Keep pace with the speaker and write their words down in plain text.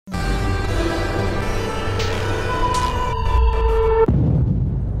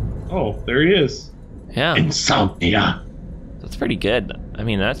Oh, there he is. Yeah. Insomnia. That's pretty good. I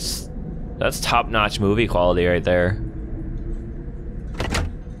mean, that's top-notch movie quality right there.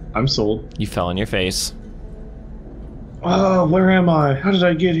 I'm sold. You fell on your face. Oh, where am I? How did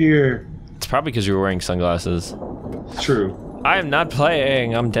I get here? It's probably because you were wearing sunglasses. True. I am not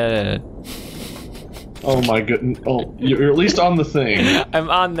playing. I'm dead. Oh my goodness. Oh, you're at least on the thing. I'm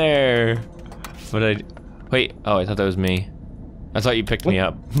on there. But wait. Oh, I thought that was me. I thought you picked me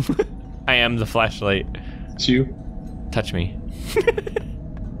up. I am the flashlight. It's you. Touch me.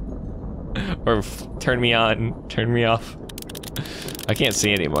 Or turn me on. Turn me off. I can't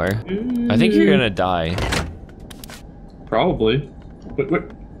see anymore. I think you're gonna die. Probably.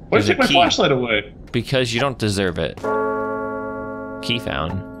 Why did you take my flashlight away? Because you don't deserve it. Key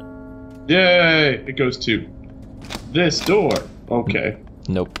found. Yay! It goes to this door. Okay.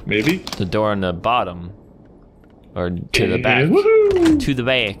 Nope. Maybe? The door on the bottom. Or to the back. Woohoo! To the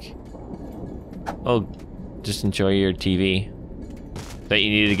back. Oh, just enjoy your TV. That you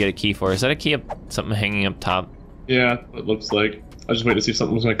needed to get a key for. Is that a key up, something hanging up top? Yeah, it looks like. I just wait to see if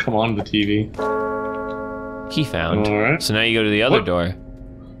something was gonna come on the TV. Key found. Alright. So now you go to the other door.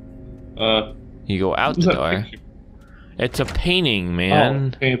 You go out the door. Picture? It's a painting,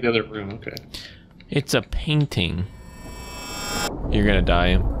 man. Oh, paint the other room, okay. It's a painting. You're gonna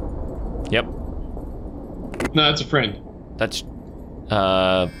die. Yep. No, that's a friend. That's,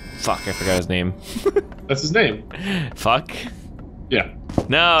 fuck, I forgot his name. That's his name. Fuck? Yeah.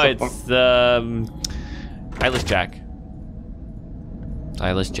 No, it's, Eyeless Jack.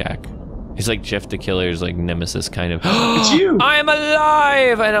 Eyeless Jack. He's like Jeff the Killer's, like, nemesis, kind of. It's you! I'm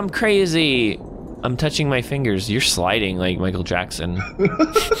alive, and I'm crazy! I'm touching my fingers. You're sliding like Michael Jackson.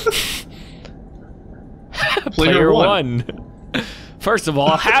 Player one. First of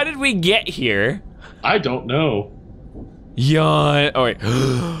all, how did we get here? I don't know. Yawn. Oh, wait.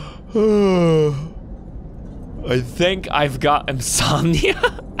 I think I've got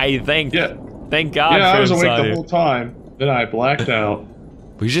insomnia. I think. Yeah. Thank God Yeah, for I was awake insomnia. the whole time. Then I blacked out.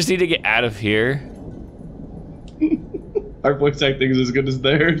 We just need to get out of here. Our voice acting is as good as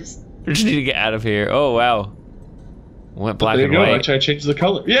theirs. We just need to get out of here. Oh, wow. Went black There and you go. white. I tried to change the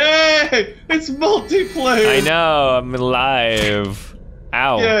color. Yay! It's multiplayer! I know. I'm alive.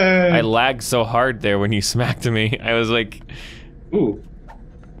 Ow. Yay. I lagged so hard there when you smacked me. I was like... Ooh.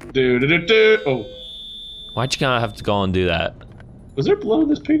 Do. Oh. Why'd you gotta have to go and do that? Was there blood on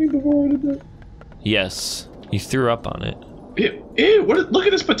this painting before I did that? Yes. You threw up on it. Ew, look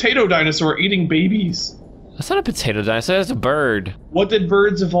at this potato dinosaur eating babies. That's not a potato dinosaur, that's a bird. What did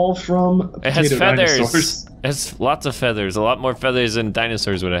birds evolve from? It has feathers. Dinosaurs? It has lots of feathers. A lot more feathers than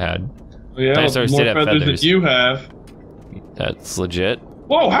dinosaurs would have had. Yeah, Dinosaurs more did have feathers feathers. than you have. That's legit.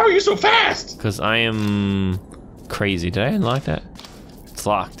 Whoa, how are you so fast? Because I am crazy. Did I unlock that? It's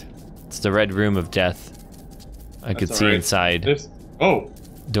locked. It's the red room of death. I could see inside. Oh.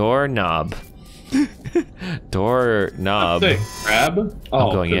 Door knob. Door knob. Grab?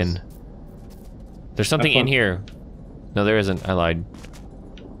 I'm going in. There's something in here. No, there isn't. I lied.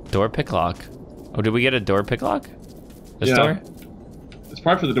 Door pick lock. Oh, did we get a door pick lock? This door? It's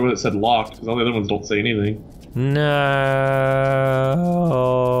probably for the door that said locked, because all the other ones don't say anything. No.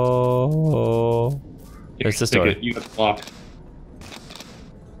 It's this door. You got locked.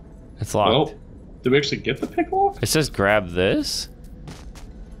 It's locked. Well, did we actually get the pick lock? It says grab this.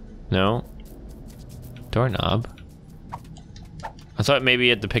 No. Doorknob. I thought maybe you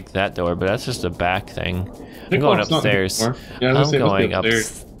had to pick that door, but that's just a back thing. I'm going upstairs. Yeah, I'm going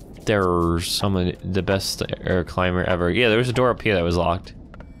upstairs. I'm the best air climber ever. Yeah, there was a door up here that was locked.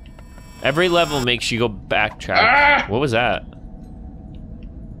 Every level makes you go backtrack. Ah! What was that?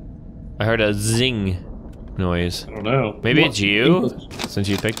 I heard a zing noise. I don't know. Maybe it's you, since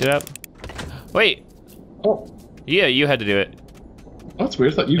you picked it up. Wait. Oh. Yeah, you had to do it. Oh, that's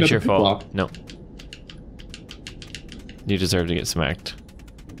weird. I thought you got the pick lock. No. You deserve to get smacked.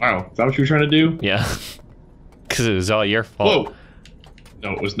 Wow, is that what you were trying to do? Yeah. Because it was all your fault. Whoa!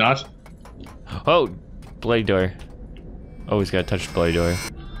 No, it was not. Oh! Bloody door. Always gotta touch the bloody door.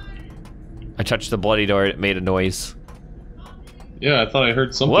 I touched the bloody door, it made a noise. Yeah, I thought I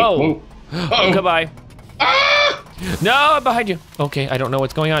heard something. Whoa! Whoa. Uh-oh. Goodbye. Ah! No, I'm behind you. Okay, I don't know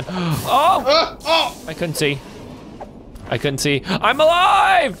what's going on. Oh! Oh! I couldn't see. I couldn't see. I'm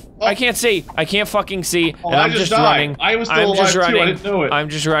alive! Oh. I can't see. I can't fucking see. Oh, and I'm just running. I was still alive too. I didn't know it. I'm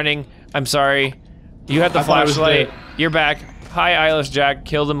just running. I'm sorry. You had the flashlight. You're back. Hi, Eyeless Jack.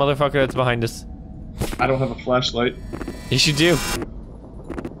 Kill the motherfucker that's behind us. I don't have a flashlight. Yes, you do.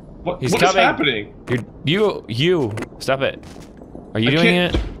 What He's is coming. happening? You. Stop it. Are you doing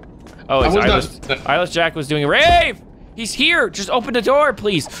it? Oh, it's Eyeless Jack was doing a rave! He's here. Just open the door,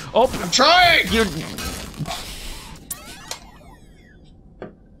 please. Open. I'm trying. You're...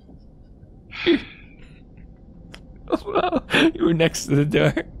 You were next to the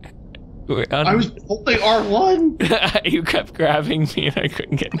door. I was holding R1. You kept grabbing me and I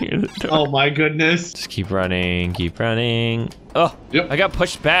couldn't get near the door. Oh my goodness. Just keep running, keep running. Oh, yep. I got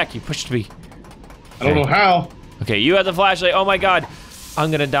pushed back. You pushed me. I don't know how. Okay, you had the flashlight. Oh my god.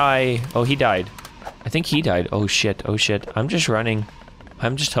 I'm gonna die. Oh, he died. I think he died. Oh shit, oh shit. I'm just running.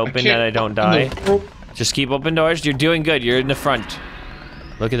 I'm just hoping that I don't die. Just keep open doors. You're doing good. You're in the front.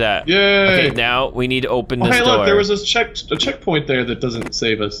 Look at that. Yay. Okay, now we need to open this hey, door. look, there was a checkpoint there that doesn't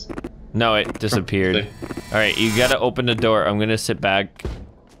save us. No, it disappeared. Alright, you gotta open the door. I'm gonna sit back.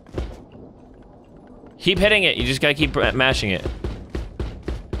 Keep hitting it. You just gotta keep mashing it.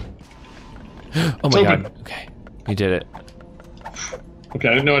 Oh my god. Okay, you did it. Okay,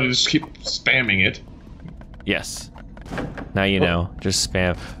 I didn't know how to just keep spamming it. Yes. Now you know. Just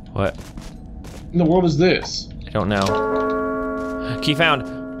spam. What? In the world is this? I don't know. Key found.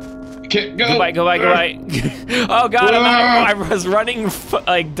 Can't go. Goodbye, goodbye, goodbye. Oh god, I was running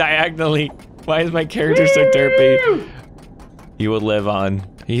like diagonally. Why is my character so derpy? He will live on.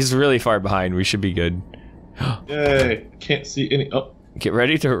 He's really far behind. We should be good. Yay. Can't see any. Oh. Get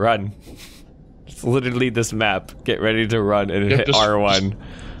ready to run. It's literally this map. Get ready to run and hit R1.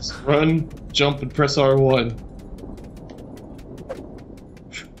 Just run, jump, and press R1.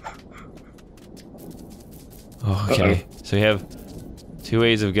 Okay, so we have 2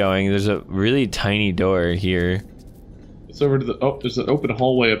 ways of going. There's a really tiny door here. It's over to the. Oh, there's an open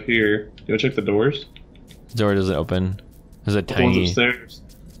hallway up here. Go check the doors. The door doesn't open. There's a tiny. The one's upstairs.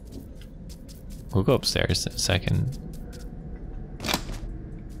 We'll go upstairs in a second.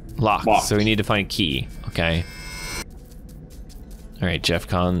 Locked. Locked. So we need to find a key. Okay. All right, Jeff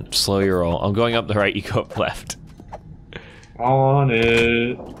Con, slow your roll. I'm going up the right. You go up left. On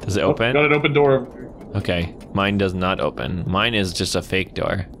it. Does it open? Got an open door. Okay, mine does not open. Mine is just a fake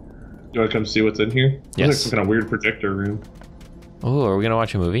door. You want to come see what's in here? Yes. Looks like some kind of weird projector room. Oh, are we gonna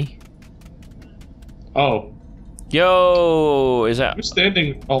watch a movie? Oh. Yo, is that? Who's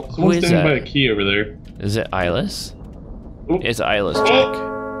standing? Oh, someone's standing by a key over there. Is it Eyeless? Oop. It's Eyeless, Jack.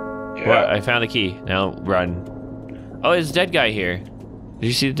 Yeah. What? I found a key. Now run. Oh, it's a dead guy here. Did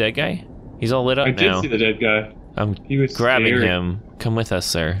you see the dead guy? He's all lit up I now. did see the dead guy. I'm He was grabbing scary. him. Come with us,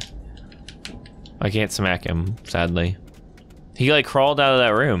 sir. I can't smack him, sadly. He like crawled out of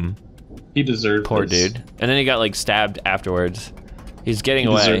that room. He deserved Poor this. dude. And then he got like stabbed afterwards. He's getting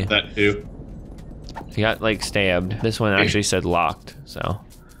He away. deserved that too. He got like stabbed. This one actually said locked, so.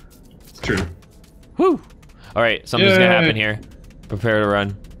 It's true. Whew! Alright, something's gonna Yay. happen here. Prepare to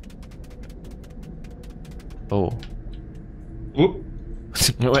run. Oh. Whoop.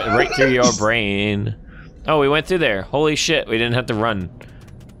 It went right through your brain. Oh, we went through there. Holy shit, we didn't have to run.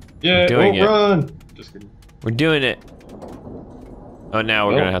 Yeah, doing it. run! Just kidding. We're doing it. Oh, now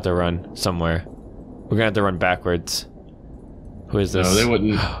we're Nope. gonna have to run somewhere. We're gonna have to run backwards. Who is this? No, they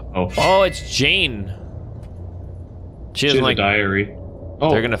wouldn't. Oh, Oh, it's Jane. She she doesn't has like. a diary. Oh,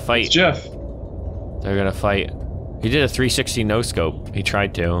 They're gonna fight. It's Jeff. They're gonna fight. He did a 360 no scope. He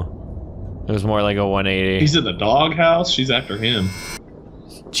tried to. It was more like a 180. He's in the doghouse. She's after him.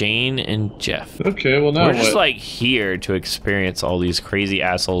 Jane and Jeff. Okay, well now We're just what? like here to experience all these crazy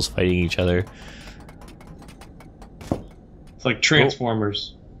assholes fighting each other. It's like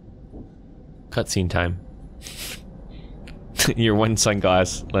Transformers. Cutscene time. Your one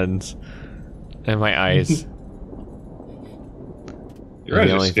sunglass lens. And my eyes. Your They're eyes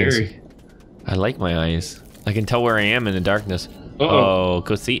the are only things- scary. I like my eyes. I can tell where I am in the darkness. Uh-oh. Oh,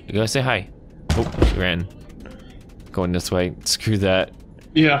 go say hi. Oh, she ran. Going this way. Screw that.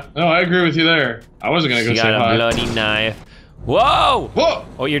 Yeah, no, I agree with you there. I wasn't gonna go She say got a hi. bloody knife. Whoa! Whoa!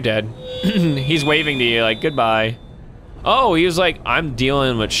 Oh, you're dead. He's waving to you like goodbye. Oh, he was like, I'm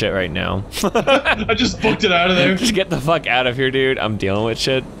dealing with shit right now. I just booked it out of there. Just get the fuck out of here, dude. I'm dealing with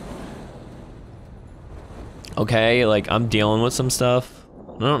shit. Okay, like, I'm dealing with some stuff.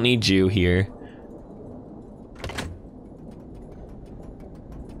 I don't need you here.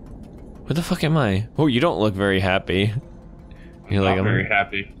 Where the fuck am I? Oh, you don't look very happy. You're like, I'm very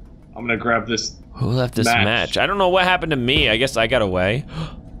happy. I'm gonna grab this. who left this match? I don't know what happened to me. I guess I got away.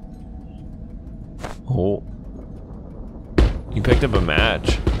 Oh. You picked up a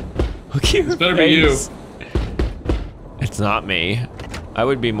match. Look at your This better be you. face. It's not me. I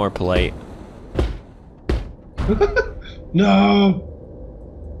would be more polite. No!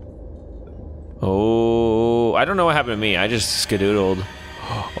 Oh, I don't know what happened to me. I just skadoodled.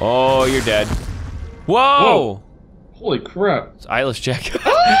 Oh, you're dead. Whoa! Whoa. Holy crap. It's Eyeless Jack.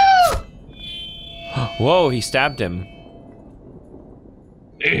 Ah! Whoa, he stabbed him.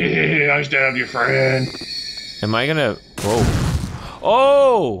 I stabbed your friend. Am I gonna... Whoa.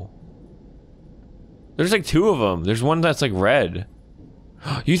 Oh! There's like 2 of them. There's one that's like red.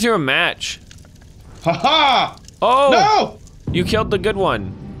 You threw a match. Haha! Oh! No! You killed the good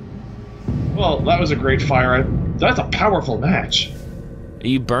one. Well, that was a great fire. That's a powerful match.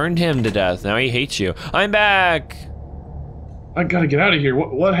 You burned him to death. Now he hates you. I'm back! I gotta get out of here.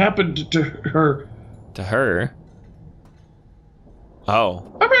 What happened to her? To her?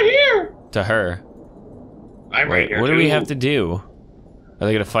 Oh. I'm right here! To her. I'm right here, What too. do we have to do? Are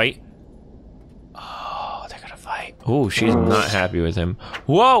they gonna fight? Oh, they're gonna fight. Oh, she's not happy with him.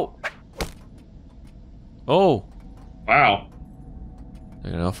 Whoa! Oh. Wow.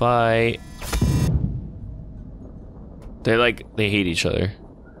 They're gonna fight. They hate each other.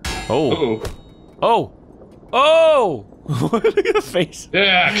 Oh. Uh-oh. Oh! Oh! Look at the face.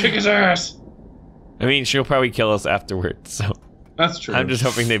 Yeah, kick his ass! I mean, she'll probably kill us afterwards, so... That's true. I'm just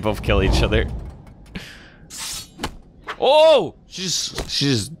hoping they both kill each other. Oh!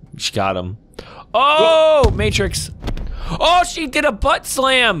 She got him. Oh! Whoa. Matrix. Oh, she did a butt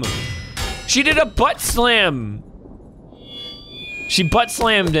slam! She did a butt slam! She butt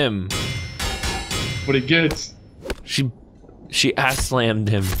slammed him. What he gets. She ass slammed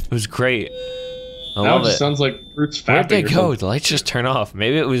him. It was great. I Now love it just it. sounds like Fruit's fapping. Where'd they or go? something. The lights just turn off.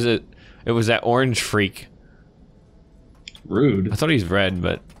 Maybe it was that orange freak. Rude. I thought he was red,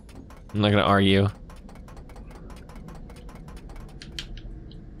 but I'm not gonna argue.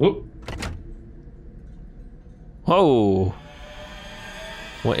 Whoop. Whoa.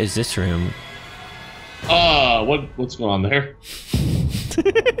 What is this room? What's going on there?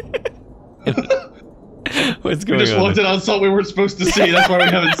 What's We going just on? walked in on something we weren't supposed to see. That's why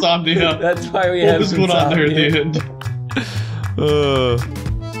we have insomnia. That's why we What have was going on there at the end?